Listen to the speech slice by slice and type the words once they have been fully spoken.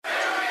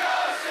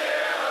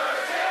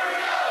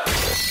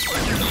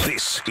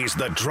This is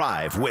The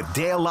Drive with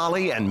Dale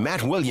Lally and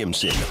Matt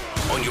Williamson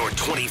on your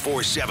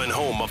 24/7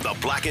 home of the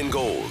black and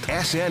gold.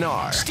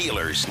 SNR,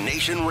 Steelers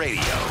Nation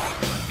Radio.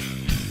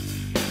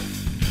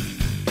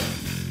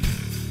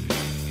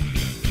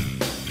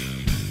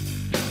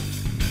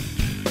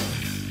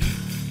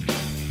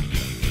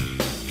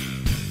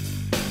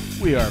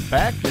 We are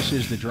back. This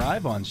is The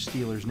Drive on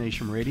Steelers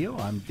Nation Radio.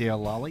 I'm Dale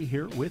Lally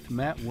here with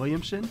Matt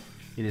Williamson.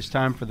 It is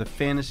time for the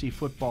Fantasy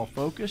Football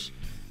Focus.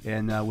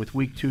 And with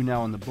Week 2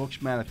 now in the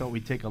books, Matt, I thought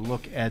we'd take a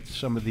look at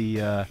some of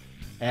the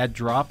ad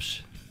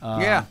drops.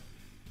 Yeah.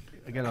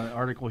 I got an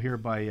article here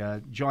by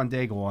John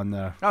Daigle on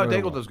the...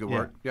 Daigle does good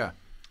work, yeah.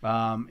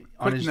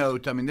 Quick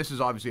note, I mean, this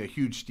is obviously a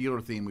huge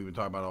Steeler theme we've been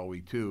talking about all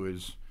week, too,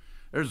 is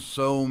there's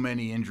so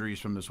many injuries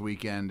from this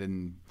weekend,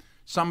 and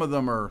some of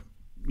them are,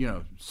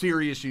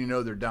 serious and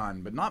they're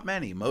done, but not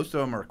many. Most of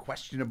them are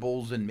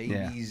questionables and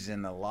maybes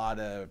and a lot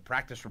of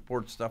practice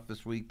report stuff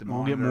this week.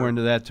 We'll get more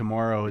into that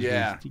tomorrow as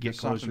we get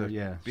closer.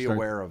 Be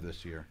aware of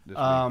this year. This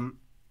week.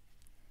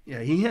 Yeah,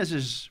 he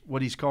has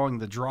what he's calling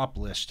the drop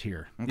list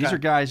here. Okay. These are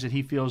guys that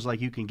he feels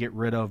like you can get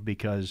rid of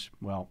because,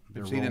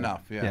 they're seen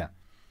enough, yeah.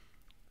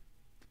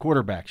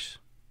 Quarterbacks,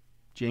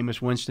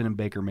 Jameis Winston and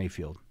Baker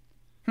Mayfield.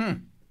 I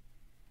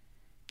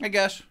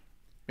guess.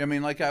 I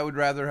mean, I would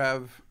rather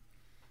have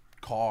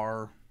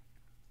Carr,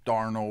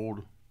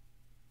 Darnold,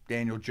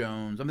 Daniel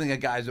Jones. I'm thinking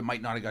of guys that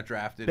might not have got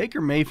drafted.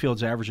 Baker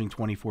Mayfield's averaging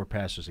 24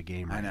 passes a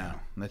game right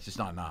now. That's just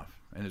not enough.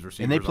 And his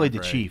receivers and they played the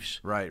great. Chiefs.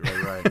 Right.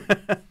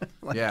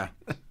 Yeah.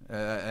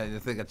 I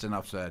think that's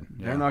enough said.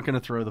 Yeah. They're not going to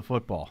throw the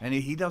football. And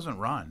he doesn't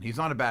run. He's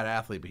not a bad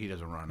athlete, but he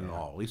doesn't run at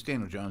all. At least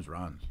Daniel Jones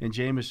runs. And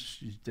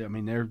Jameis, I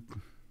mean,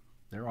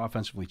 they're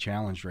offensively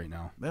challenged right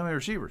now. They have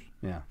receivers.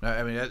 Yeah.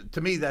 I mean,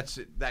 to me, that's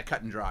that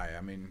cut and dry.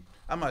 I mean,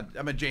 I'm a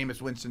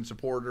Jameis Winston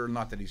supporter.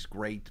 Not that he's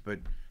great, but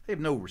they have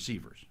no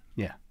receivers.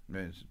 Yeah.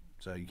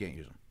 So you can't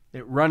use them.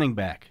 At running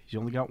back, he's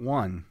only got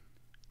one.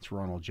 It's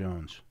Ronald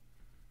Jones.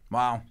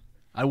 Wow.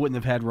 I wouldn't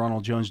have had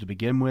Ronald Jones to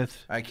begin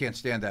with. I can't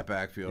stand that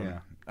backfield. Yeah.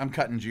 I'm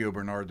cutting Gio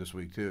Bernard this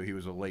week, too. He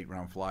was a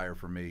late-round flyer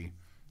for me.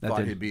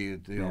 Thought he'd be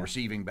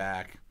receiving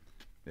back.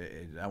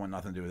 I want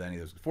nothing to do with any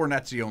of those.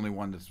 Fournette's the only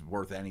one that's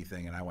worth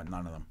anything, and I want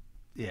none of them.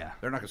 Yeah.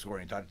 They're not going to score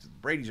any touchdowns.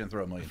 Brady's going to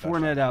throw a million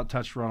Fournette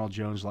out-touched Ronald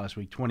Jones last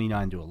week,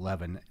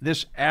 29-11.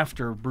 This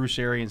after Bruce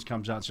Arians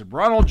comes out and said,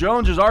 Ronald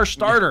Jones is our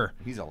starter.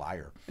 He's a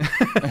liar.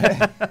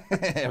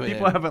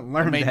 People haven't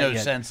learned that yet. It made no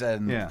yet. sense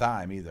in the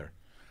time either.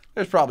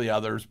 There's probably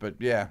others, but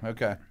yeah,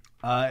 okay.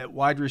 At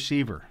wide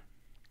receiver,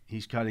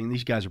 he's cutting.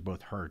 These guys are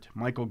both hurt.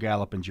 Michael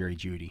Gallup and Jerry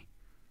Jeudy.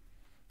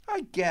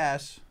 I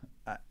guess.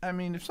 I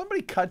mean, if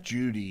somebody cut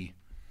Jeudy,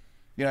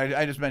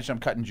 I just mentioned I'm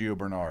cutting Gio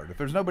Bernard. If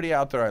there's nobody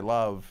out there I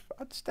love,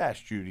 I'd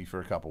stash Jeudy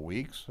for a couple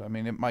weeks. I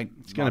mean,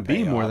 it's going to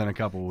be more than a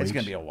couple weeks. It's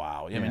going to be a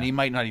while. I mean, he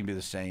might not even be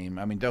the same.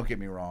 I mean, don't get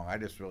me wrong. I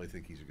just really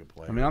think he's a good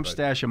player. I mean, I'm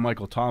stashing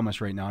Michael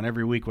Thomas right now, and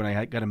every week when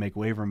I got to make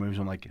waiver moves,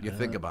 I'm like, you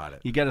think about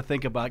it. You got to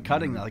think about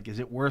cutting. Like, is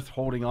it worth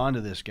holding on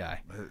to this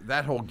guy?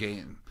 That whole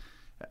game.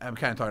 I'm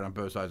kind of talking on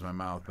both sides of my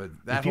mouth, but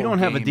if you don't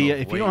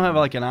have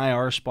like an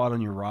IR spot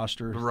on your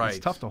roster, it's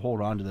tough to hold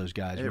on to those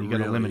guys when you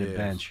got a limited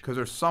bench. Because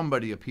there's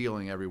somebody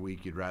appealing every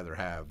week you'd rather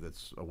have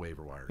that's a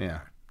waiver wire guy.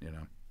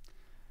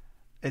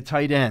 At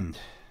tight end,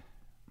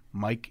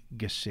 Mike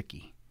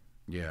Gesicki.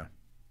 Yeah.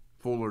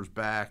 Fuller's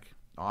back.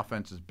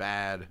 Offense is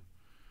bad.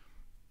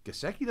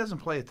 Gesicki doesn't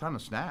play a ton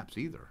of snaps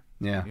either.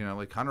 Yeah.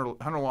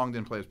 Hunter Long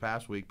didn't play this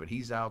past week, but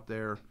he's out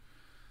there.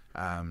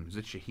 Is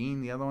it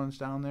Shaheen, the other one's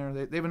down there?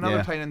 They have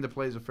another tight end that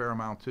plays a fair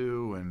amount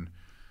too, and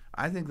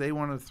I think they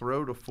want to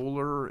throw to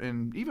Fuller,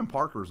 and even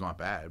Parker's not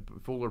bad.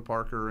 Fuller,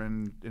 Parker,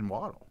 and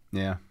Waddle.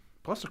 Yeah.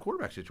 Plus the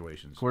quarterback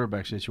situations. A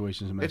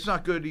mess. It's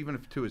not good even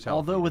if Tua is healthy.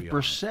 Although with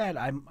Brissett,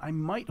 I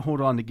might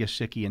hold on to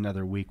Gesicki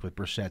another week with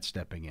Brissett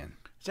stepping in.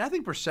 See, I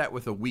think Brissett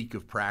with a week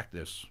of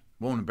practice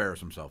won't embarrass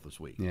himself this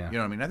week. Yeah. You know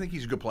what I mean? I think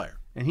he's a good player.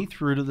 And he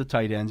threw to the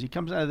tight ends. He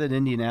comes out of that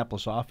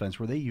Indianapolis offense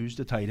where they used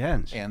the tight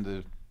ends. And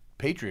the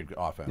Patriot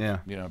offense.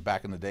 Yeah.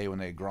 Back in the day when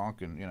they had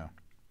Gronk and,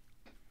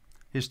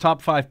 His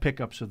top 5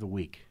 pickups of the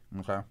week.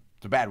 Okay.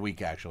 It's a bad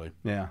week, actually.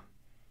 Yeah.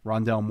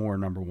 Rondell Moore,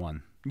 number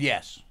 1.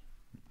 Yes.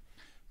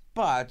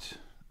 But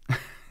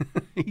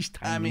he's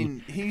tiny. I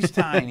mean, he's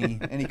tiny,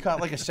 and he caught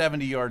like a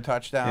 70-yard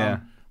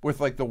touchdown with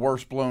the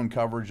worst blown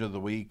coverage of the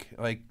week.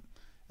 That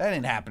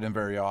ain't happening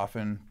very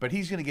often, but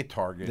he's going to get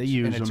targets,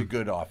 and it's a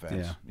good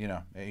offense.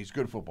 Yeah. He's a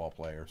good football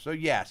player. So,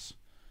 yes.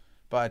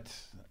 But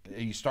are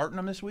you starting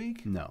him this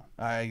week? No.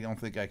 I don't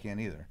think I can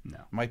either. No.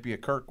 Might be a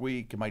Kirk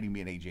week. It might even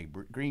be an A.J.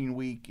 Green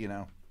week,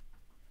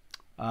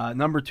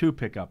 Number 2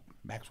 pickup.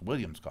 Max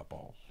Williams got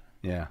balls.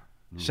 Yeah.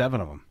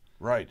 7 of them.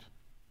 Right.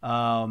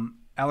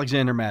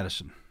 Alexander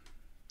Madison.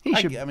 He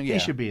should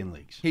be in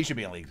leagues. He should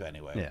be in leagues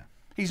anyway. Yeah.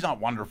 He's not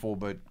wonderful,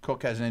 but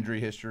Cook has an injury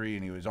history,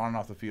 and he was on and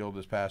off the field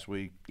this past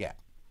week. Yeah.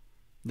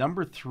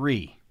 Number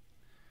 3.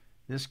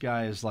 This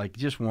guy is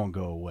just won't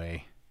go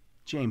away.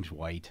 James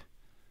White.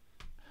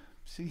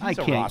 See, he's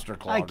a roster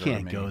clogger. I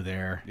can't go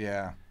there.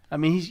 Yeah. I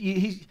mean,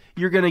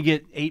 you're going to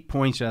get 8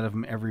 points out of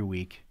him every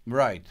week.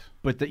 Right.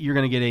 But you're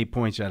going to get 8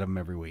 points out of him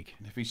every week.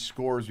 If he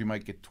scores, you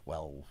might get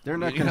 12. They're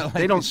not going to.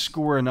 They don't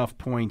score enough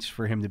points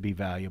for him to be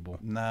valuable.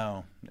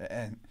 No.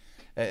 And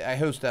I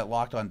host that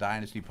Locked On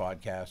Dynasty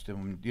podcast,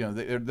 and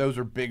those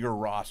are bigger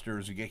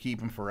rosters. You keep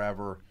them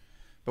forever.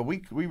 But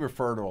we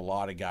refer to a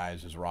lot of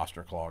guys as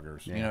roster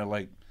cloggers. Yeah.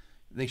 Like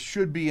they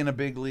should be in a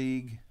big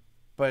league,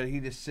 but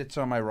he just sits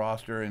on my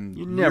roster, and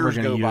you're never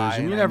going to use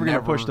him. You're never going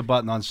to push the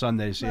button on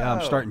Sunday and say, No.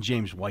 I'm starting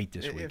James White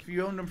this week. If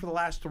you owned him for the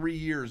last 3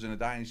 years in a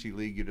dynasty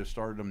league, you'd have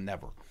started him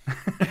never.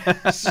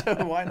 So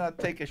why not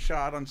take a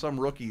shot on some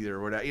rookie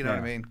or whatever? You know what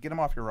I mean? Get him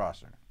off your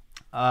roster.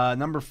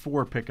 Number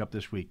 4 pickup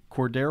this week,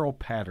 Cordero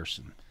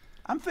Patterson.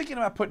 I'm thinking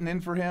about putting in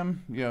for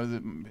him,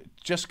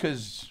 just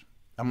because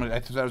I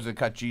was going to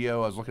cut Gio.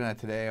 I was looking at it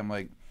today. I'm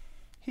like,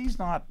 he's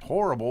not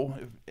horrible.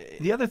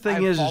 The other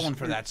thing I've fallen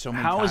for that so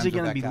many how times is he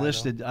going to with be that guy,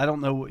 listed? though. I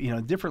don't know.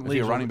 Different Is he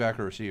leagues. a running back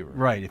or receiver?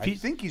 Right. I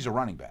think he's a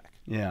running back.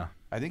 Yeah.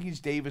 I think he's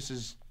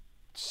Davis's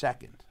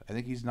second. I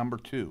think he's number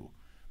 2.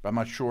 But I'm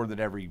not sure that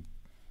every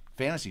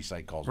fantasy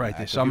site calls him Right.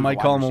 that. Some might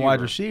call him a wide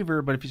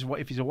receiver, but if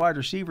he's a wide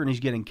receiver and he's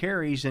getting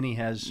carries, then he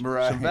has some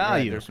value.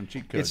 Right. There's some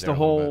cheat codes it's there the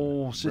a little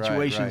whole bit.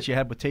 situation Right. that you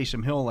had with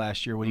Taysom Hill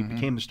last year when he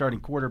became the starting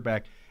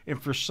quarterback.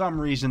 And for some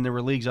reason, there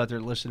were leagues out there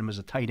that listed him as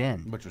a tight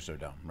end. Which was so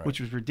dumb. Right. Which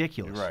was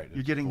ridiculous. You're right.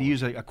 You're getting to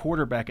use a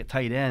quarterback at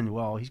tight end.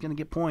 Well, he's going to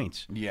get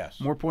points. Yes.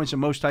 More points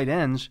than most tight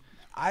ends.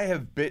 I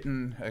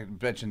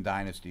mentioned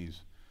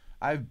dynasties.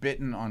 I've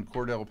bitten on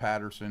Cordell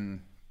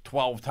Patterson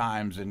 12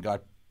 times and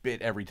got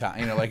bit every time.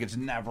 It's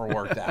never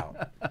worked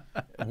out.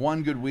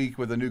 One good week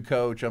with a new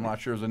coach, I'm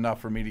not sure is enough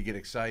for me to get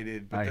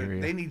excited. But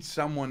they need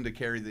someone to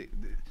carry the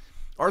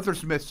Arthur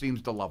Smith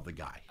seems to love the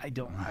guy. I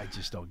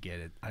just don't get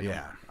it.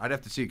 I'd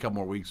have to see a couple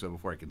more weeks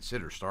before I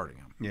consider starting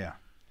him. Yeah.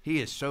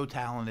 He is so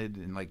talented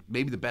and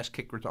maybe the best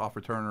kick-off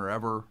returner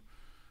ever,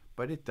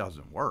 but it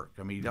doesn't work.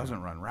 I mean, he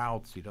doesn't run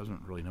routes. He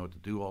doesn't really know what to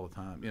do all the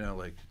time.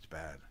 It's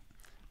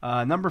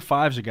bad. Number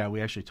 5 is a guy we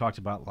actually talked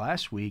about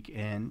last week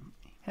and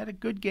had a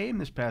good game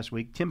this past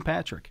week, Tim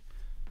Patrick.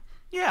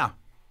 Yeah.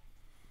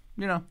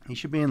 He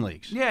should be in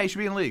leagues. Yeah, he should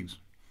be in leagues.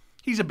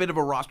 He's a bit of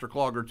a roster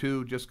clogger,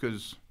 too, just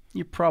because.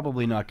 You're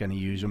probably not going to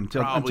use him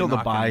until the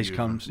buys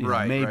comes.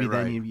 Maybe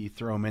then you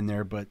throw him in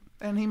there.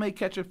 And he may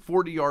catch a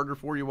 40-yarder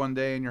for you one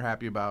day, and you're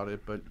happy about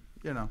it. But,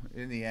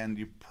 in the end,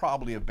 you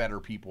probably have better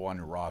people on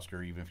your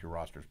roster, even if your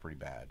roster is pretty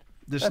bad.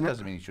 That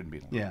doesn't mean he shouldn't be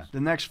in leagues. Yeah,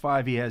 the next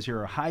 5 he has here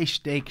are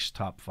high-stakes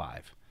top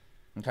 5.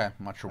 Okay,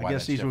 I'm not sure why I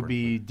guess these different. would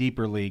be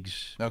deeper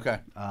leagues. Okay.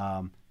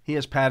 He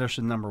has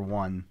Patterson number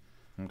 1.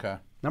 Okay.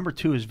 Number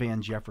 2 is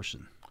Van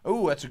Jefferson.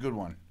 Oh, that's a good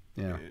one.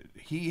 Yeah.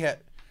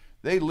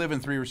 They live in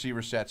 3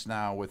 receiver sets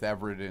now with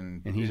Everett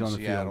and he's on the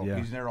Seattle. field.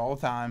 Yeah. He's there all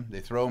the time. They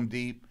throw him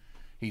deep.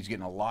 He's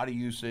getting a lot of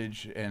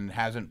usage and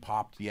hasn't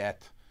popped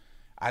yet.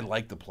 I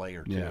like the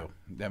player too.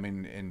 Yeah. I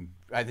mean, and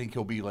I think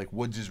he'll be like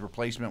Woods'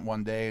 replacement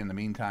one day. In the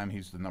meantime,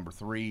 he's the number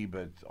 3,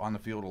 but on the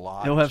field a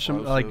lot. He'll have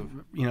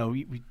some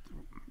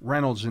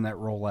Reynolds in that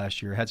role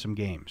last year had some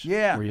games.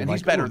 Yeah, and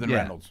he's better than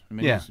Reynolds. I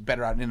mean, Yeah. he's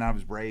better out in and out of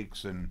his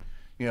breaks, and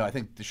I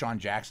think Deshaun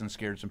Jackson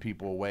scared some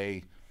people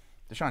away.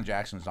 Deshaun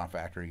Jackson's not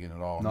factoring in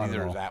at all.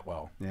 Neither is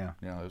Atwell. Yeah,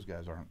 those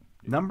guys aren't.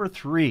 Number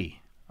 3,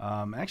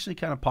 actually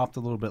kind of popped a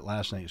little bit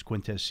last night. Is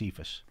Quintez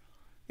Cephas.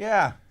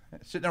 Yeah,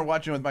 sitting there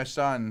watching with my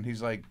son,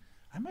 he's like,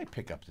 I might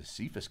pick up the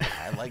Cephas guy.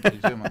 I like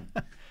him.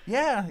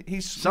 Yeah,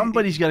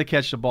 somebody's got to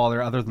catch the ball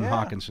there other than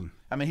Hawkinson.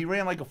 I mean, he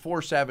ran like a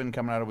 4.7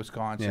 coming out of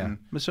Wisconsin.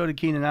 Yeah, so did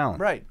Keenan Allen.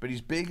 Right, but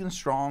he's big and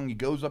strong. He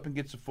goes up and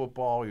gets the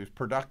football. He was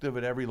productive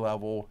at every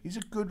level. He's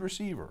a good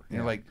receiver.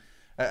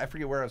 I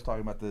forget where I was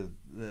talking about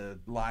the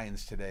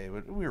Lions today,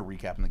 but we were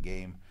recapping the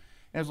game.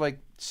 And it was like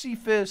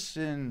Cephas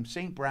and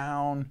St.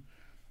 Brown,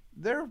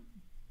 they're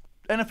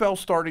NFL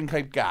starting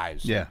type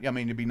guys. Yeah. I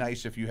mean, it'd be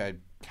nice if you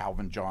had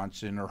Calvin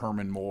Johnson or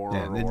Herman Moore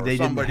or they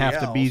didn't have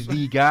else. to be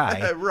the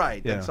guy.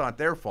 Right. Yeah. That's not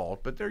their fault,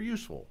 but they're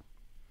useful.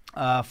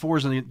 4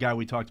 is the guy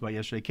we talked about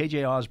yesterday,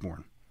 KJ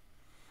Osborne.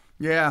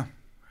 Yeah.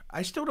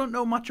 I still don't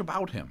know much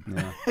about him.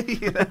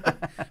 Yeah.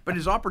 But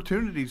his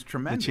opportunity is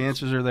tremendous. The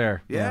chances are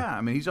there. Yeah.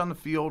 I mean, he's on the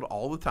field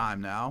all the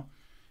time now.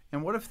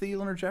 And what if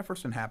Thielen or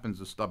Jefferson happens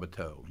to stub a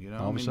toe?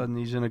 All of a sudden,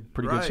 he's in a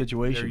pretty good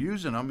situation. They're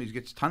using him. He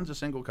gets tons of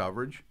single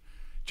coverage.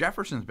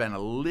 Jefferson's been a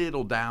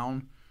little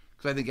down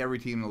because I think every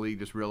team in the league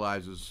just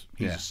realizes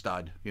he's a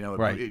stud.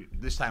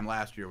 This time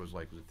last year was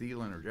it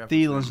Thielen or Jefferson?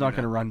 Thielen's not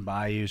going to run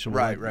by you. So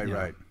right.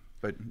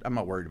 But I'm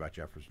not worried about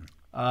Jefferson.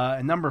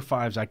 And number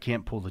 5 is I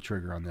can't pull the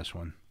trigger on this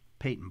one.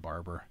 Peyton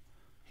Barber.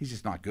 He's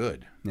just not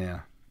good.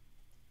 Yeah.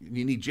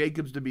 You need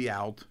Jacobs to be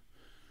out.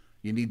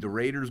 You need the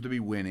Raiders to be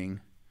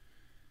winning.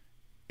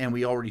 And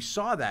we already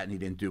saw that, and he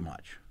didn't do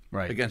much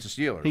against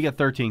the Steelers. He got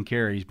 13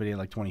 carries, but he had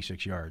like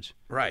 26 yards.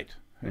 Right.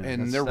 Yeah,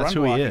 and their run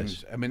blocking,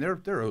 I mean,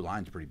 their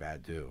O-line's pretty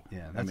bad, too.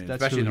 Yeah,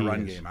 especially in the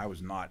run game. I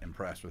was not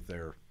impressed with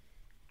their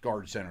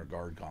guard-center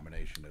guard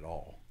combination at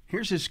all.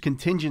 Here's his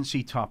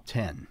contingency top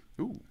 10.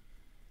 Ooh.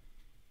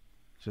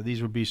 So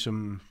these would be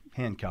some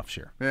handcuffs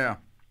here. Yeah.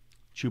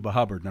 Chuba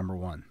Hubbard, number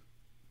 1.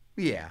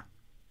 Yeah.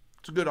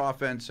 It's a good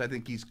offense. I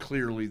think he's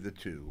clearly the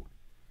 2.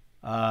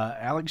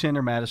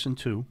 Alexander Madison,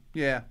 2.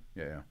 Yeah.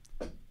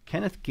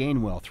 Kenneth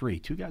Gainwell, 3.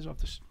 2 guys off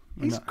the.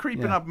 He's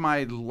creeping up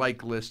my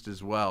like list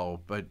as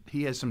well, but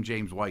he has some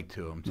James White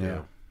to him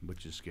too,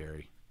 which is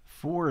scary.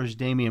 4 is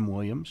Damian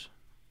Williams.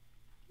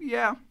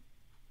 Yeah.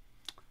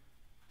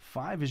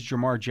 5 is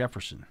Jamar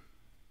Jefferson.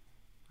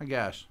 I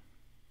guess.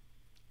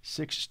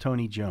 6 is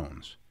Tony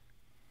Jones.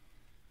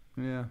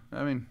 Yeah,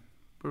 I mean,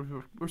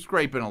 we're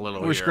scraping a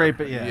little. We're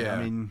scraping, yeah.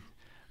 I mean,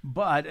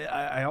 but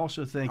I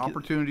also think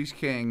opportunity's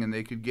king, and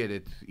they could get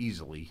it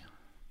easily.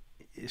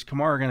 Is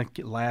Kamara going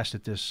to last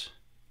at this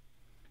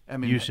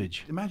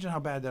usage? Imagine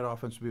how bad that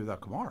offense would be without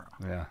Kamara.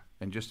 Yeah,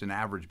 and just an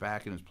average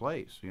back in his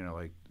place.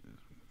 Like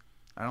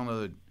I don't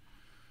know that.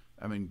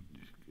 I mean,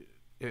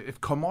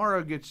 if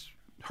Kamara gets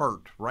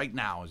hurt right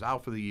now, is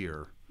out for the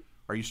year.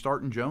 Are you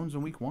starting Jones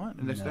in week 1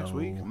 and next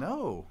week?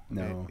 No.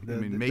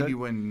 Maybe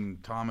when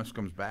Thomas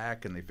comes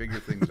back and they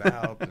figure things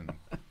out, and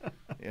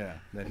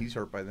then he's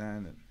hurt by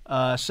then.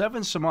 7,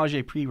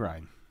 Samaje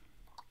Perine.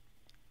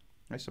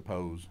 I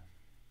suppose.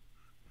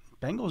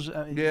 Bengals.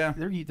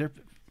 They're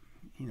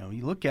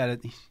you look at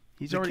it.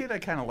 He's the already. Kid I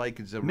kind of like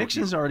is a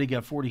Mixon's already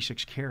got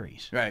 46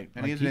 carries. Right,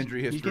 and he has an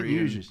injury history.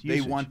 Usage. They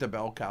want the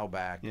bell cow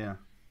back. Yeah.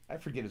 I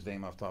forget his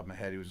name off the top of my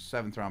head. He was a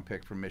 7th-round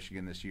pick from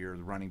Michigan this year,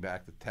 the running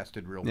back that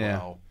tested real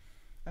well.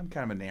 I'm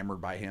kind of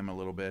enamored by him a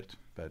little bit,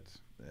 but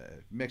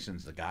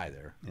Mixon's the guy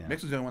there. Yeah.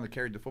 Mixon's the only one that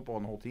carried the football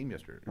on the whole team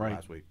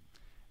last week.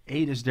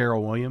 8 is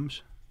Darrell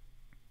Williams.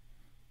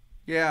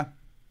 Yeah.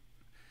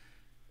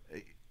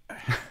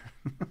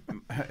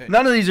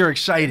 None of these are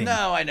exciting.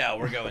 No, I know.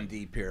 We're going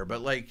deep here.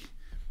 But,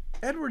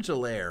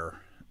 Edwards-Helaire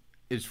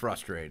is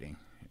frustrating.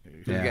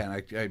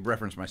 Again, I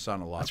reference my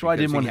son a lot. That's why I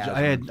didn't want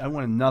to. I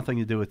wanted nothing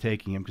to do with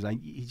taking him because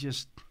he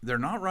just. They're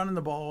not running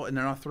the ball and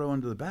they're not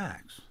throwing to the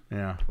backs.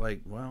 Yeah.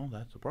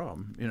 That's a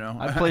problem.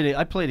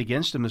 I played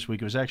against him this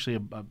week. It was actually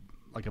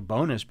a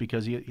bonus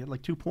because he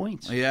had 2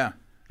 points. Yeah.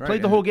 Right.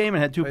 Played the whole game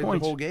and had 2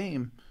 points. The whole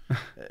game.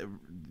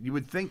 You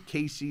would think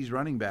KC's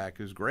running back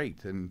is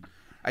great, and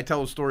I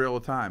tell the story all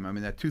the time. I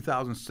mean, that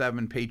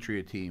 2007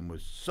 Patriot team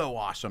was so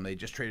awesome. They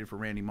just traded for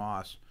Randy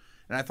Moss,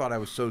 and I thought I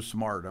was so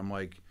smart. I'm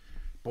like,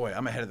 boy,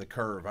 I'm ahead of the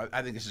curve.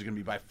 I think this is going to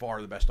be by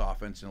far the best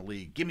offense in the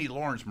league. Give me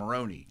Lawrence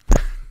Maroney.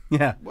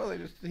 Yeah. Well,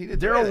 he did.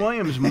 Darrell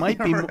Williams might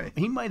be. Right.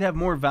 He might have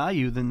more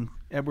value than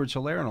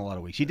Edwards-Helaire in a lot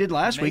of weeks. He did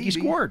last week. He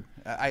scored.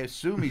 I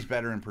assume he's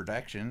better in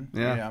protection.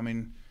 Yeah. I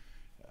mean,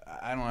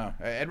 I don't know.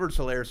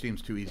 Edwards-Helaire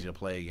seems too easy to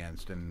play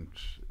against, and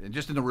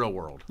just in the real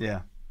world.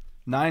 Yeah.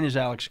 9 is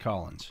Alex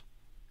Collins.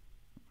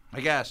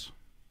 I guess.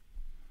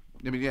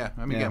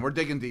 Again, we're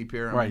digging deep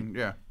here. Right.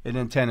 Yeah. And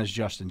then 10 is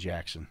Justin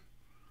Jackson.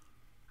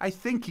 I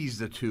think he's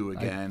the 2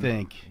 again. I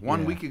think.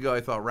 One week ago,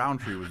 I thought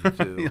Roundtree was the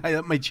 2.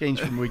 That might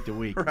change from week to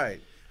week.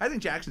 Right. I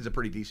think Jackson's a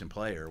pretty decent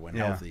player when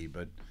healthy,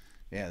 but,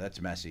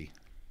 that's messy.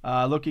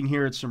 Looking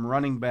here at some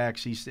running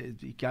backs,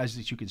 guys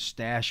that you could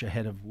stash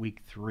ahead of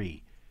week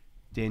 3.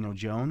 Daniel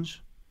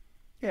Jones.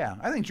 Yeah,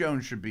 I think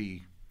Jones should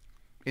be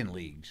in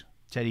leagues.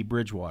 Teddy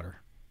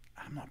Bridgewater.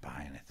 I'm not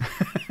buying it.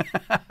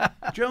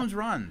 Jones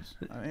runs.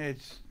 I mean,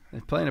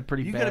 they're playing a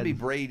pretty bad. You got to be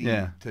Brady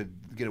to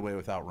get away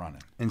without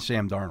running. And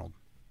Sam Darnold.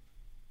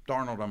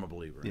 Darnold, I'm a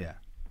believer. Yeah,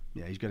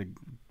 he's got a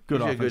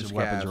good offensive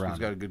weapons around. He's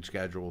got a good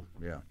schedule.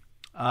 Yeah.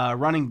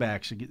 Running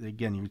backs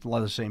again. A lot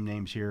of the same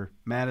names here.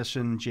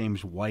 Madison,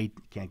 James White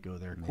can't go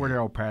there.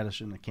 Cordero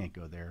Patterson, I can't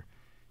go there.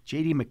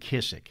 J.D.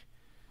 McKissick,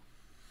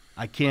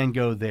 I can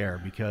go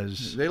there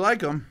because they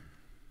like him.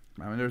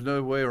 I mean, there's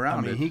no way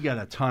around it. He got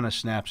a ton of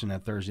snaps in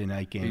that Thursday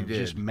night game. It was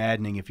just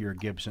maddening if you're a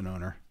Gibson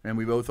owner. And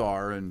we both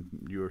are, and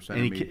you were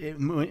sending me.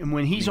 And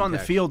when he's on the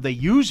field, they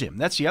use him.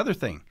 That's the other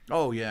thing.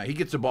 Oh, yeah. He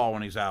gets the ball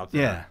when he's out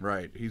there. Yeah.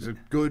 Right. He's a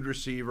good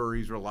receiver.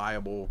 He's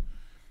reliable.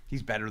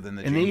 He's better than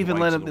the And James they even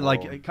Whites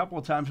let him, a couple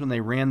of times when they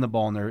ran the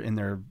ball in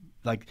their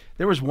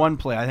there was one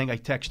play, I think I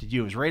texted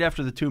you. It was right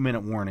after the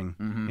 2-minute warning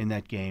in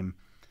that game.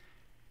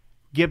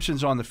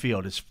 Gibson's on the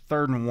field. It's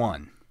 3rd and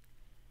 1.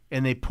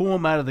 And they pull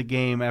him out of the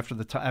game after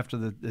the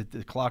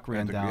clock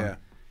ran down. Yeah.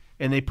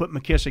 And they put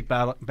McKissick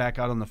back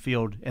out on the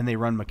field, and they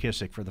run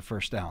McKissick for the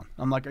first down.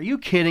 I'm like, are you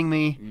kidding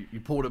me? You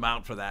pulled him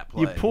out for that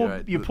play.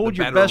 You pulled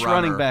your best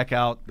running back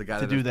out the guy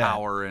to that do has that.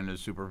 Power and is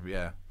super.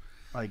 Yeah.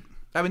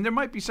 I mean, there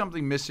might be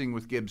something missing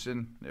with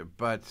Gibson,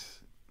 but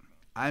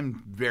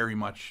I'm very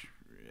much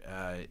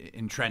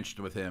entrenched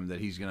with him that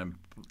he's going to.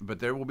 But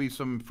there will be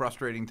some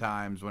frustrating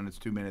times when it's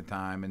 2-minute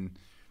time, and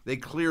they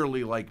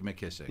clearly like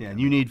McKissick. Yeah, and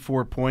you need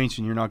 4 points,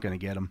 and you're not going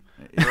to get them.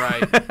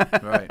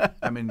 Right.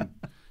 I mean,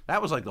 that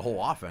was like the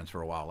whole offense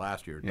for a while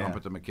last year. Dump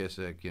it to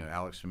McKissick,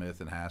 Alex Smith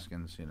and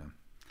Haskins,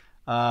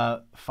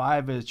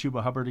 5 is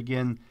Chuba Hubbard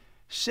again.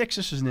 6,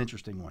 this is an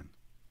interesting one.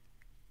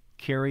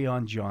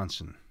 Kerryon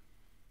Johnson.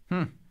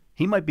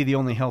 He might be the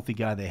only healthy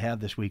guy they have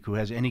this week who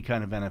has any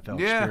kind of NFL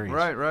experience.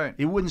 Yeah, right.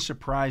 It wouldn't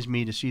surprise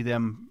me to see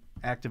them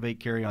activate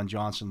Kerryon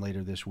Johnson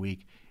later this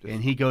week,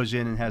 and he goes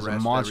in and has a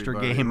monster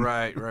game.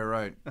 Right.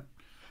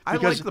 I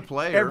like the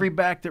player. Every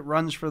back that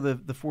runs for the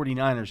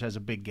 49ers has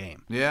a big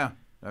game. Yeah.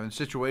 I mean,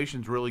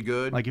 situation's really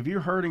good. Like if you're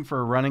hurting for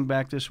a running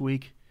back this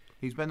week,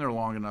 He's been there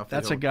long enough.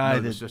 That's that a guy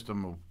the that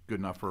system good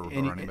enough for a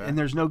and, running back. and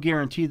there's no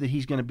guarantee that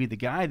he's going to be the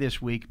guy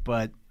this week,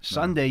 but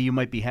Sunday you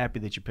might be happy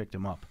that you picked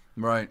him up.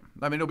 Right.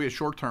 I mean, it'll be a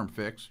short-term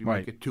fix. You Right.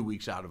 might get 2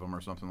 weeks out of him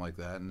or something like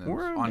that, and then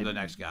Or on to maybe- the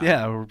next guy.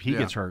 Yeah, or he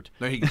gets hurt.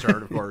 No, he gets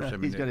hurt, of course. I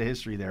mean, He's got a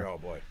history there. Oh,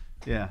 boy.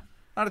 Yeah.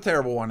 Not a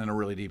terrible one in a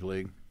really deep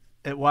league.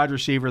 At wide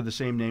receiver, the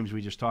same names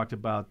we just talked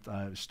about.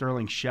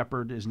 Sterling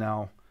Shepard is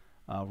now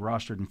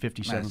rostered in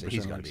 57%.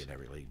 He's got to be in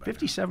every league.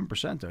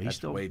 57%, though. He's That's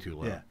still way too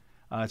low. Yeah.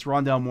 It's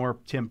Rondell Moore,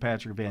 Tim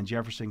Patrick, Van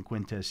Jefferson,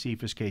 Quintez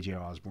Cephas, KJ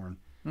Osborne.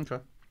 Okay.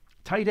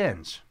 Tight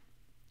ends.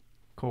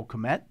 Cole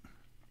Kmet.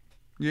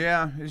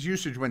 Yeah, his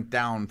usage went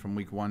down from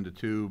week 1 to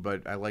 2,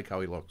 but I like how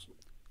he looks.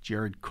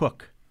 Jared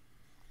Cook.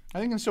 I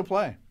think he can still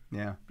play.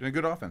 Yeah. In a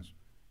good offense.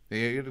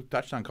 They get a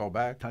touchdown call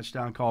back.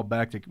 Touchdown call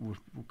back.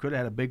 Could have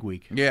had a big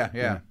week.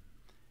 Yeah.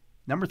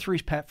 Number 3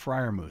 is Pat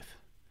Fryermuth.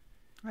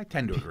 I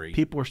tend to agree.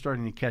 People are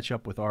starting to catch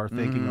up with our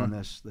thinking on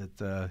this.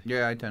 That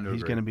Yeah, I tend to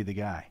he's agree. going to be the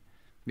guy.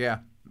 Yeah.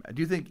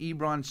 Do you think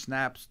Ebron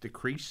snaps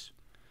decrease?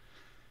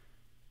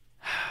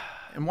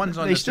 And one's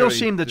not They still necessarily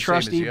seem to the same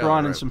trust as the Ebron other,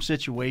 in right? some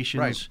situations.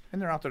 Right.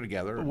 And they're out there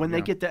together. When you they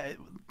know. get that,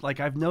 like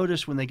I've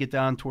noticed when they get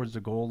down towards the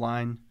goal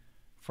line,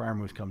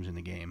 Fryermuth comes in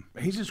the game.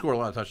 He's going to score a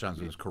lot of touchdowns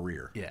in his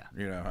career. Yeah.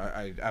 You know,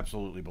 I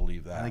absolutely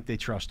believe that. I think they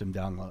trust him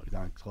down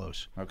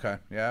close. Okay.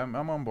 Yeah, I'm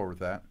on board with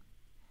that.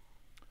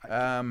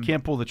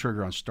 Can't pull the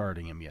trigger on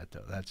starting him yet,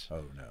 though. That's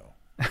Oh,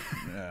 no.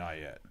 No, not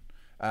yet.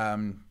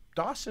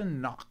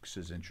 Dawson Knox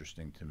is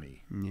interesting to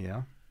me.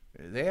 yeah.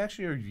 They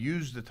actually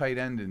used the tight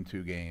end in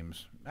 2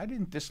 games. I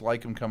didn't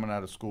dislike him coming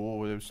out of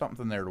school. There was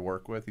something there to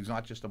work with. He's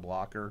not just a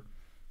blocker.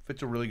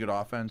 Fits a really good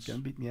offense. Gonna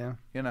be, yeah.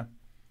 You know.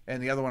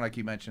 And the other one I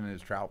keep mentioning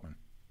is Troutman.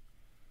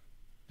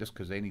 Just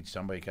because they need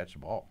somebody to catch the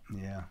ball.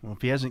 Yeah. Well,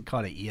 if he hasn't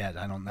caught it yet,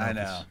 I don't know. I if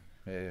know.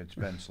 It's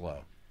been slow.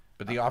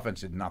 But the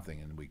offense did nothing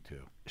in week 2.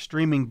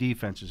 Streaming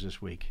defenses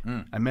this week.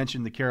 I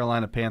mentioned the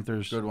Carolina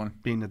Panthers Good one.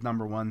 being the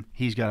number 1.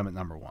 He's got him at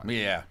number 1.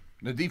 Yeah.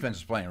 The defense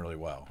is playing really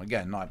well.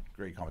 Again, not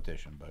great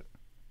competition, but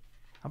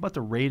How about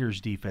the Raiders'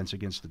 defense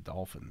against the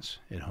Dolphins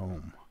at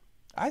home?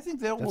 I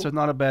think That's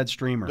not a bad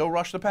streamer. they'll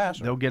rush the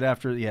passer. They'll get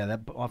after. Yeah,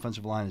 that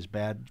offensive line is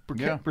bad.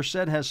 Yeah.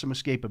 Brissett has some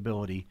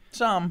escapability,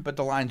 Some, but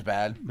the line's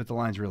bad. but the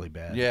line's really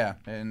bad. Yeah,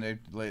 and they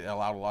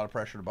allowed a lot of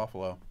pressure to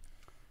Buffalo.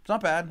 It's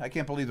not bad. I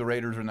can't believe the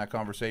Raiders are in that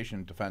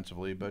conversation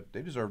defensively, but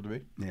they deserve to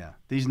be. Yeah.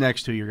 These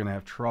next 2, you're going to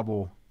have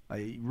trouble,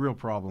 a real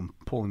problem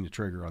pulling the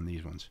trigger on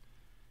these ones.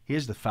 He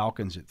has the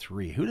Falcons at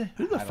 3. Who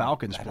do the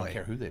Falcons I play? don't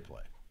care who they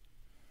play.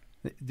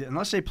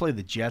 Unless they play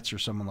the Jets or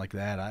someone like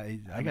that, I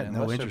got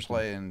no Unless interest. they're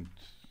playing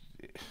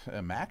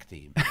a MAC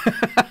team.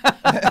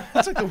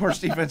 That's like the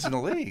worst defense in the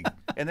league,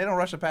 and they don't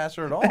rush the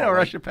passer at all. They don't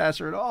rush the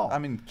passer at all. I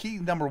mean, key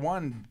number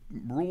 1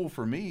 rule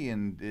for me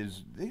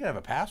is they gotta have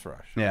a pass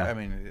rush. Yeah. I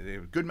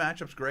mean, good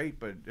matchups, great,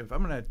 but if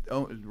I'm gonna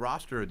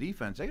roster a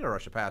defense, they gotta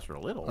rush the passer a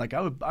little. like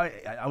I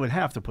would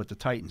have to put the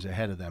Titans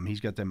ahead of them. He's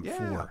got them at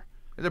 4.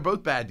 They're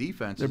both bad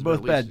defenses. They're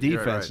but both at bad least- yeah,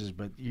 right. defenses,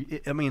 but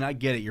I mean, I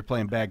get it. You're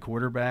playing bad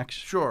quarterbacks,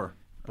 Sure,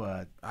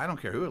 but I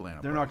don't care who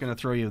Atlanta. they're plays. not going to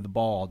throw you the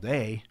ball all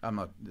day. I'm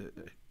not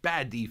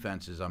bad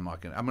defenses. I'm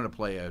not gonna. I'm gonna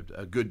play a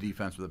good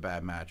defense with a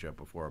bad matchup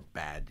before a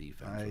bad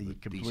defense. I with a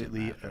completely,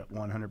 decent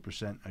matchup.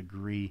 100%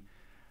 agree.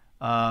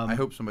 I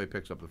hope somebody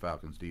picks up the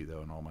Falcons D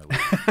though in all my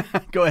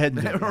leagues. Go ahead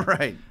and do it.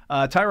 Right.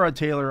 Tyrod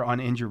Taylor on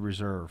injured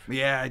reserve.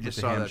 Yeah, I with just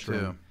the saw hamstring.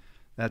 that too.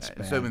 That's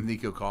bad. So with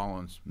Nico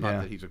Collins. Not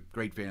Yeah. that he's a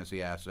great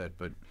fantasy asset,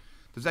 but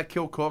does that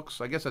kill Cooks?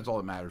 I guess that's all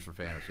that matters for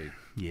fantasy.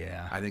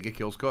 Yeah, I think it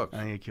kills Cooks.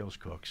 I think it kills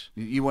Cooks.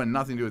 You want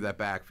nothing to do with that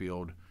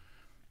backfield.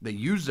 They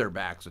use their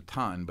backs a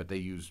ton, but they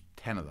use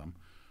 10 of them,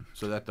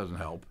 so that doesn't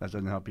help. That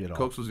doesn't help you at all.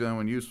 Cooks was the only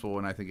one useful,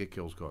 and I think it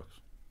kills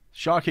Cooks.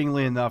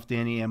 Shockingly enough,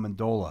 Danny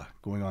Amendola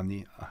going on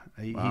the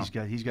Wow. he's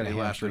got a He lasted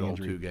hamstring all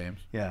injury. 2 games.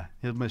 Yeah,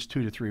 he'll miss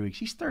 2 to 3 weeks.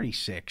 He's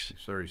 36.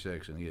 He's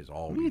 36, and he is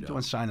all What are you beat doing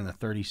up. signing a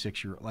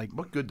 36-year-old? Like,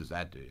 What good does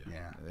that do you?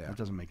 Yeah, that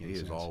doesn't make any He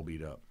sense. is all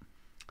beat up.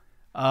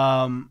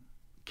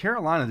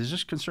 Carolina, does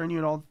this concern you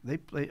at all? They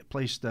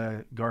placed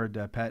guard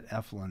Pat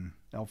Elflein,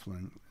 I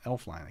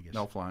guess,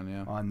 Elfline,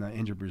 yeah. on the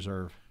injured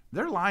reserve.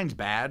 Their line's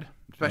bad,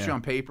 especially Yeah.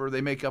 on paper. They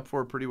make up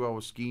for it pretty well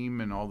with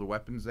scheme and all the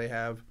weapons they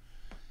have.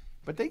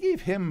 But they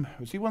gave him,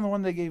 was he the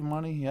one they gave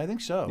money? Yeah, I think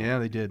so. Yeah,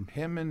 they did.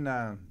 Him and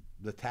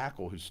the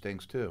tackle who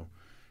stinks too.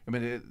 I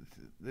mean,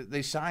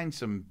 they signed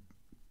some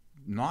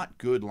not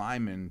good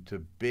linemen to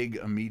big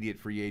immediate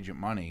free agent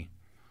money,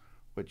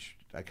 which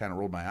I kind of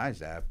rolled my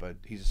eyes at. But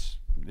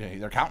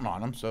they're counting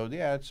on him, so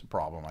yeah, it's a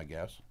problem, I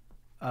guess.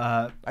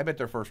 I bet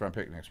their first round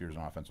pick next year is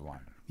an offensive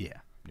lineman. Yeah.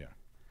 Yeah.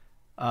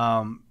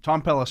 Tom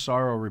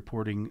Pelissaro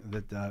reporting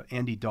that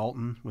Andy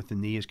Dalton with the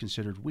knee is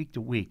considered week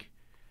to week.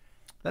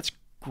 That's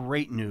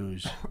great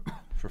news.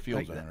 For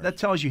Fields Like, owners. that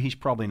tells you he's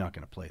probably not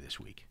going to play this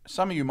week.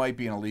 Some of you might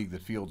be in a league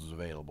that Fields is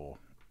available.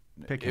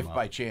 Pick if him up.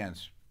 by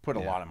chance, put a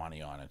Yeah. lot of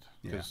money on it.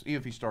 Because even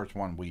if he starts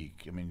 1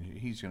 week, I mean,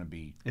 he's going to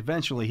be.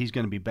 Eventually, he's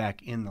going to be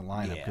back in the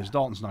lineup because Yeah.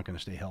 Dalton's not going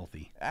to stay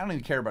healthy. I don't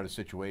even care about his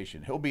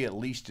situation. He'll be at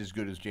least as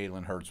good as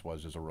Jalen Hurts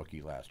was as a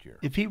rookie last year.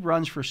 If he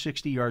runs for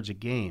 60 yards a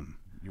game,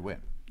 You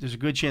win. there's a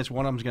good chance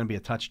one of them's going to be a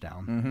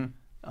touchdown.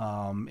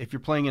 If you're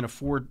playing in a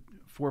four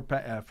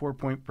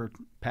point per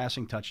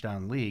passing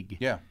touchdown league,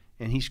 Yeah.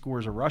 and he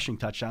scores a rushing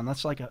touchdown,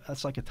 that's like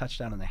a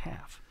touchdown and a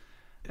half.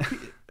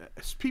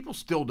 People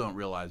still don't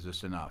realize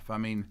this enough. I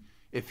mean,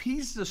 if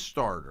he's the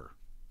starter,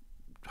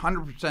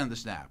 100% of the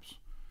snaps,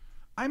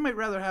 I might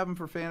rather have him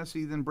for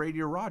fantasy than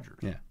Brady or Rodgers.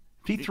 Yeah.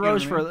 If he You know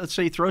throws what I mean? let's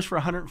say he throws for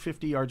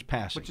 150 yards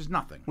passing, Which is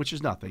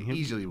nothing.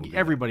 Easily will do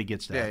everybody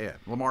gets that. Yeah, yeah.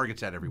 Lamar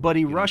gets that every week. But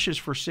he you know? rushes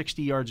for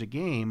 60 yards a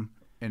game.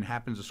 And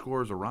happens to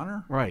score as a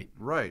runner? Right.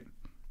 Right.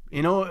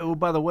 You know, oh,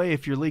 by the way,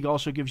 if your league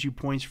also gives you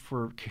points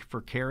for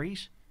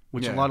carries,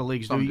 which a Yeah, lot of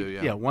leagues some do, do,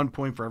 yeah. 1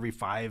 point for every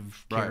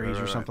 5 Right, carries right,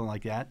 or right. something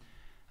like that.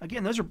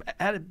 Again, those are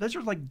added. Those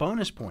are like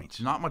bonus points.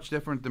 It's not much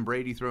different than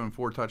Brady throwing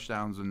 4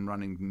 touchdowns and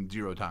running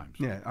 0 times.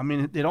 Yeah, I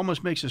mean, it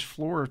almost makes his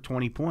floor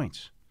 20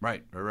 points.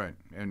 Right.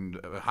 And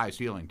a high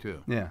ceiling,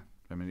 too. Yeah,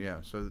 I mean, yeah.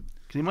 So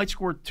because he might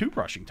score 2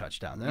 rushing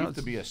touchdowns. you have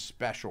to be a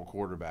special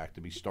quarterback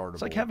to be startable.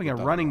 It's like having a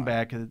with running other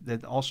back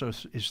that also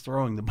is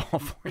throwing the ball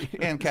for you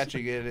and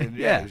catching it. And,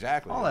 Yeah,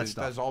 exactly. all that It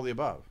stuff. does all the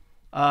above.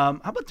 How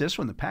about this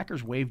one? The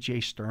Packers waived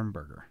Jay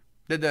Sternberger.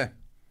 Did they?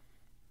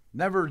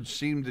 Never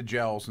seemed to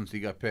gel since he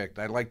got picked.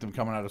 I liked him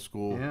coming out of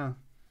school. Yeah.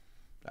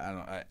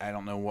 I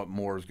don't know what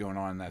more is going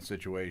on in that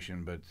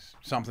situation, but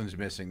something's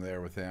missing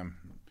there with him.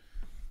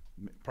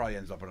 Probably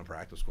ends up in a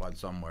practice squad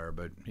somewhere,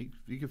 but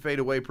he could fade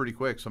away pretty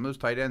quick. Some of those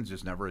tight ends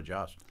just never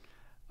adjust.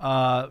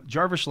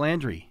 Jarvis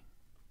Landry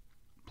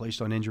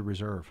placed on injured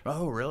reserve.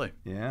 Oh, really?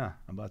 Yeah,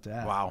 how about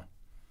that? Wow.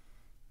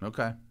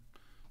 Okay.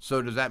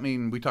 So does that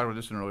mean, we talked about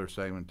this in an earlier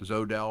segment, does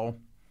Odell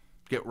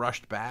get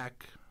rushed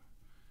back?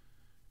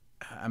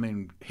 I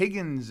mean,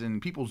 Higgins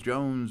and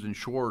Peoples-Jones and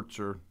Schwartz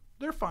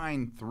they're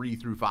fine 3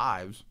 through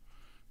 5s,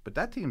 but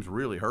that team's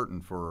really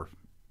hurting for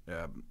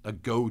a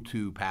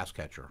go-to pass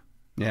catcher.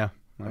 Yeah,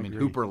 I mean, agree.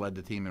 Hooper led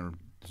the team.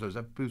 So does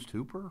that boost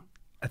Hooper?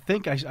 I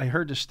think I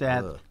heard the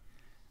stat Ugh.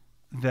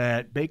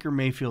 that Baker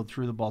Mayfield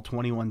threw the ball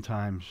 21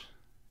 times,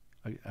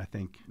 I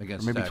think,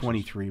 Against or maybe Texas.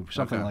 23,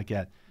 something Okay. like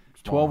that.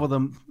 Small 12 of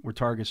them were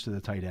targets to the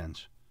tight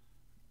ends.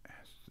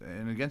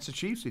 And against the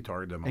Chiefs, he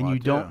targeted them a And lot, you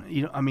don't,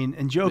 too. I mean,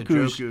 and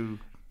Njoku's Njoku,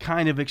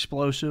 kind of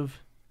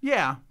explosive.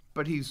 yeah,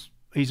 but he's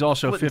He's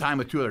also splitting time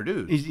with 2 other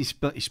dudes. He's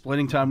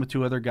splitting time with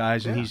 2 other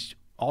guys, and Yeah. he's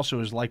also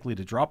as likely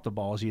to drop the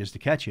ball as he is to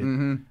catch it.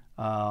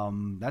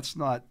 Mm-hmm. That's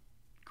not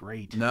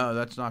great. No,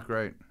 that's not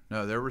great.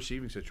 No, their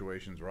receiving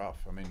situation's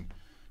rough. I mean,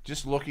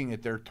 just looking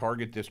at their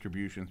target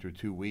distribution through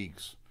 2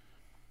 weeks,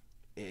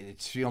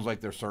 it feels like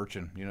they're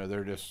searching. You know,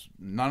 they're just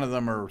none of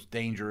them are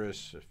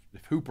dangerous.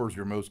 If Hooper's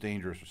your most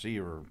dangerous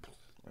receiver,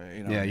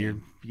 you know, Yeah, I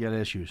mean, you got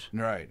issues.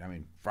 right. I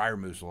mean,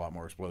 Freiermuth's a lot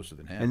more explosive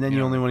than him. And then you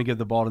know? only want to give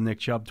the ball to Nick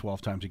Chubb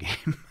 12 times a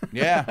game.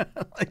 Yeah.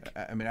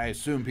 I mean, I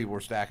assume people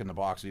are stacking the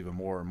box even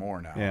more and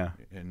more now. Yeah.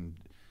 And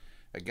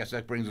I guess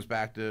that brings us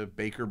back to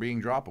Baker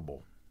being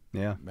droppable.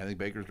 Yeah. I think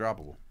Baker's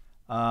droppable.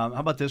 How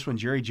about this one?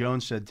 Jerry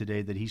Jones said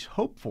today that he's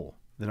hopeful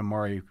that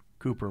Amari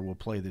Cooper will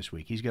play this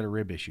week. He's got a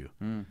rib issue.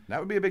 That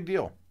would be a big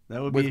deal.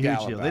 That would With be a huge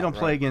Gallup deal. They out, don't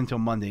play right. again until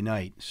Monday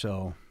night.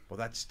 So Well,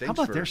 that stinks. how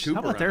about for their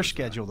Cooper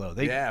schedule though?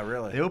 Yeah,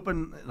 really. They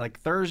open like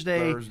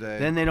Thursday, Thursday.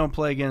 then they don't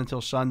play again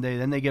until Sunday.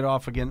 Then they get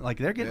off again. Like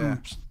they're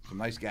getting Some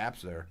nice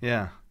gaps there.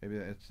 yeah. Maybe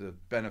it's the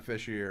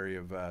beneficiary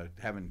of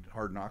having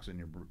Hard Knocks in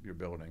your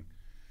building.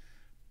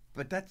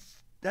 But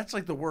that's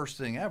like the worst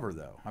thing ever,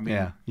 though. I mean,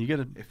 Yeah, you got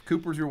to if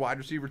Cooper's your wide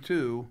receiver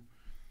 2,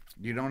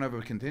 you don't have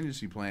a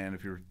contingency plan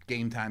if your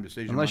game time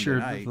decision unless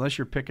Monday night.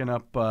 you're picking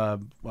up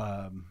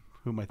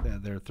who might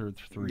their third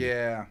 3.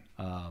 Yeah,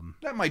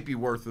 that might be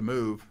worth the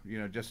move. You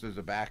know, just as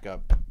a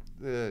backup.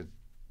 I forget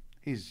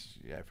his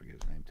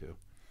name too.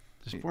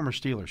 This former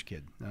Steelers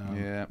kid.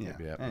 Yeah.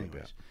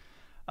 Anyways,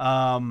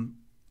 how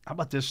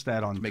about this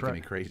stat on It's making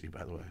me crazy,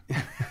 by the way.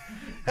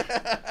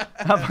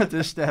 How about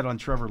this stat on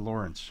Trevor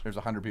Lawrence? There's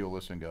 100 people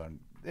listening going,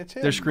 it's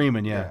him. They're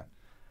screaming, yeah.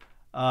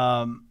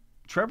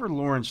 Trevor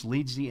Lawrence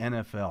leads the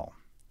NFL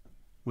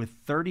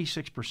with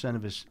 36%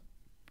 of his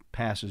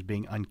passes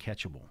being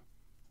uncatchable.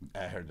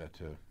 I heard that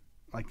too.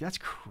 Like, that's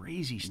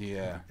crazy stuff.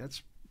 Yeah. Like,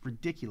 that's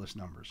ridiculous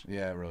numbers.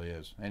 Yeah, it really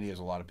is. And he has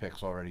a lot of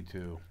picks already,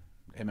 too.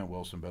 Him and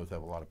Wilson both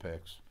have a lot of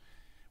picks.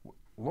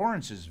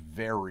 Lawrence is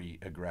very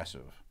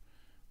aggressive,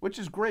 which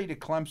is great at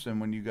Clemson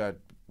when you got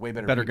way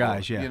better people,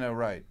 guys, yeah. You know,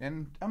 right.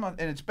 And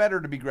it's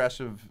better to be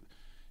aggressive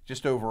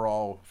just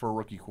overall for a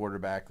rookie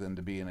quarterback than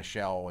to be in a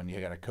shell and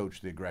you got to coach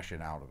the aggression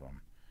out of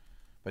him.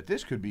 But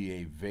this could be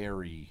a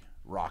very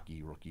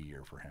rocky rookie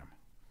year for him.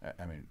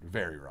 I mean,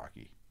 very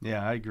rocky.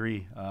 Yeah, I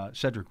agree.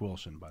 Cedric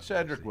Wilson, by the way.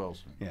 Cedric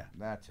Wilson. Yeah.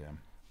 That's him.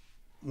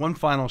 One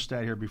final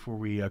stat here before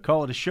we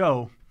call it a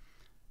show.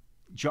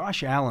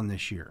 Josh Allen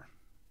this year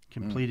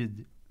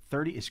completing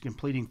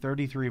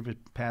 33 of his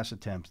pass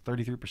attempts,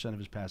 33% of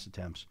his pass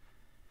attempts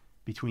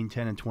between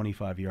 10 and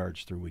 25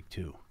 yards through week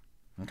 2.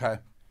 Okay.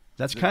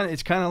 It's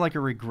kind of like a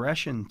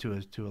regression to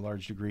a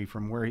large degree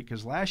from where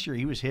because last year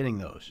he was hitting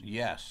those.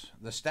 Yes.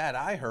 The stat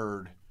I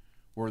heard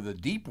were the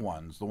deep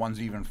ones, the ones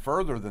even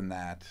further than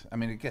that. I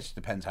mean, it guess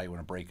depends how you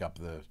want to break up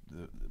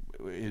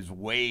is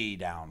way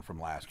down from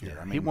last year.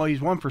 Yeah. I mean,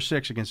 He's 1 for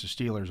 6 against the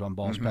Steelers on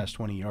balls past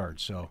 20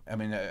 yards. So I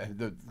mean,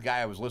 the guy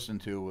I was listening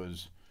to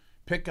was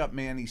pick up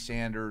Manny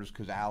Sanders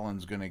because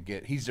Allen's going to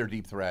get – he's their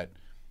deep threat.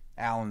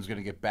 Allen's going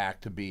to get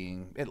back to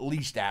being at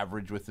least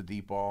average with the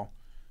deep ball.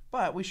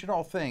 But we should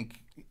all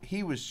think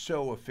he was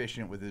so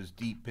efficient with his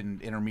deep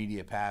and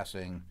intermediate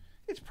passing,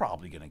 it's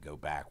probably going to go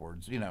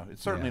backwards.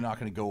 It's certainly not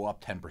going to go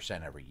up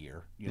 10% every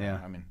year.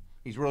 I mean,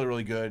 he's really,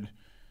 really good.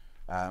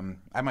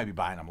 I might be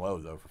buying him low,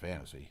 though, for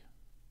fantasy.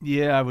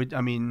 Yeah, I would.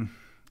 I mean,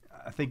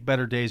 I think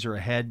better days are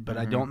ahead, but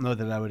I don't know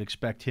that I would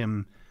expect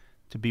him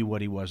to be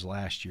what he was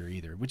last year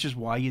either, which is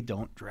why you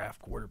don't draft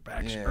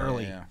quarterbacks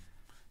early. Yeah.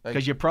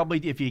 Because you probably,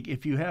 if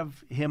you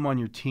have him on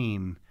your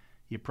team,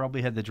 you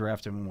probably had to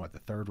draft him in, the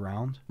third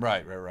round?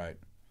 Right.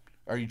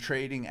 Are you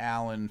trading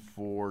Allen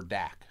for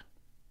Dak?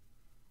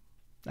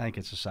 I think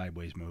it's a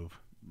sideways move.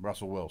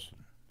 Russell Wilson?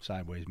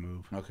 Sideways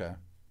move. Okay.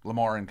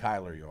 Lamar and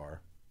Kyler you are.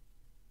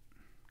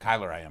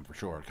 Kyler I am for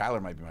sure.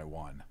 Kyler might be my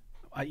one.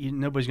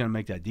 Nobody's going to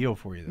make that deal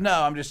for you, though.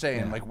 No, I'm just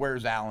saying,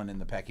 where's Allen in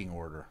the pecking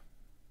order?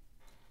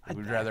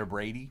 Would you rather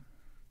Brady?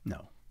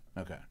 No.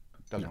 Okay.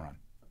 Doesn't run.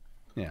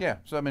 Yeah.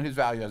 So, I mean, his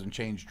value hasn't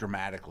changed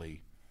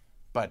dramatically,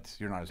 but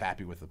you're not as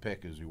happy with the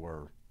pick as you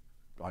were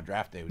on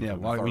draft day.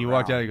 When you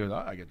walked out, he goes,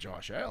 I get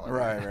Josh Allen.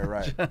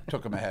 Right.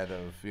 Took him ahead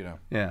of,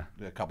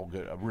 a couple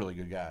really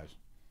good guys.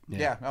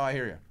 Yeah. No, I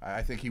hear you.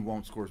 I think he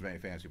won't score as many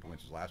fantasy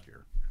points as last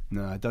year.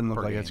 No, it doesn't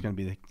look like that's going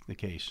to be the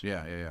case.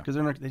 Yeah. Because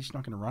they're just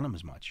not going to run him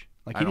as much.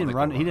 He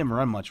didn't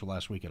run much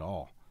last week at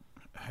all.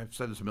 I've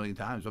said this a million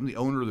times. I'm the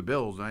owner of the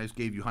Bills, and I just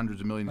gave you hundreds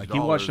of millions of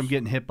dollars. He watched them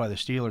getting hit by the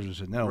Steelers and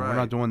said, no, we're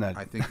not doing that.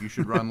 I think you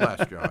should run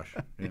less, Josh.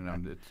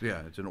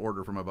 It's an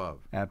order from above.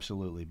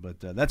 Absolutely.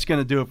 But that's going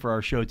to do it for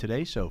our show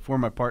today. So for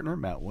my partner,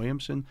 Matt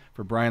Williamson,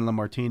 for Brian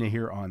LaMartina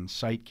here on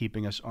site,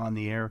 keeping us on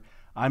the air,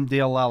 I'm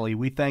Dale Lally.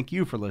 We thank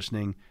you for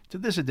listening to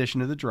this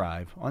edition of The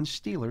Drive on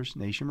Steelers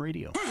Nation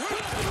Radio.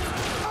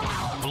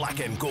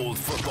 Black and gold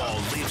football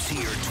lives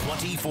here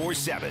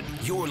 24/7.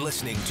 You're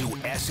listening to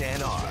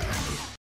SNR.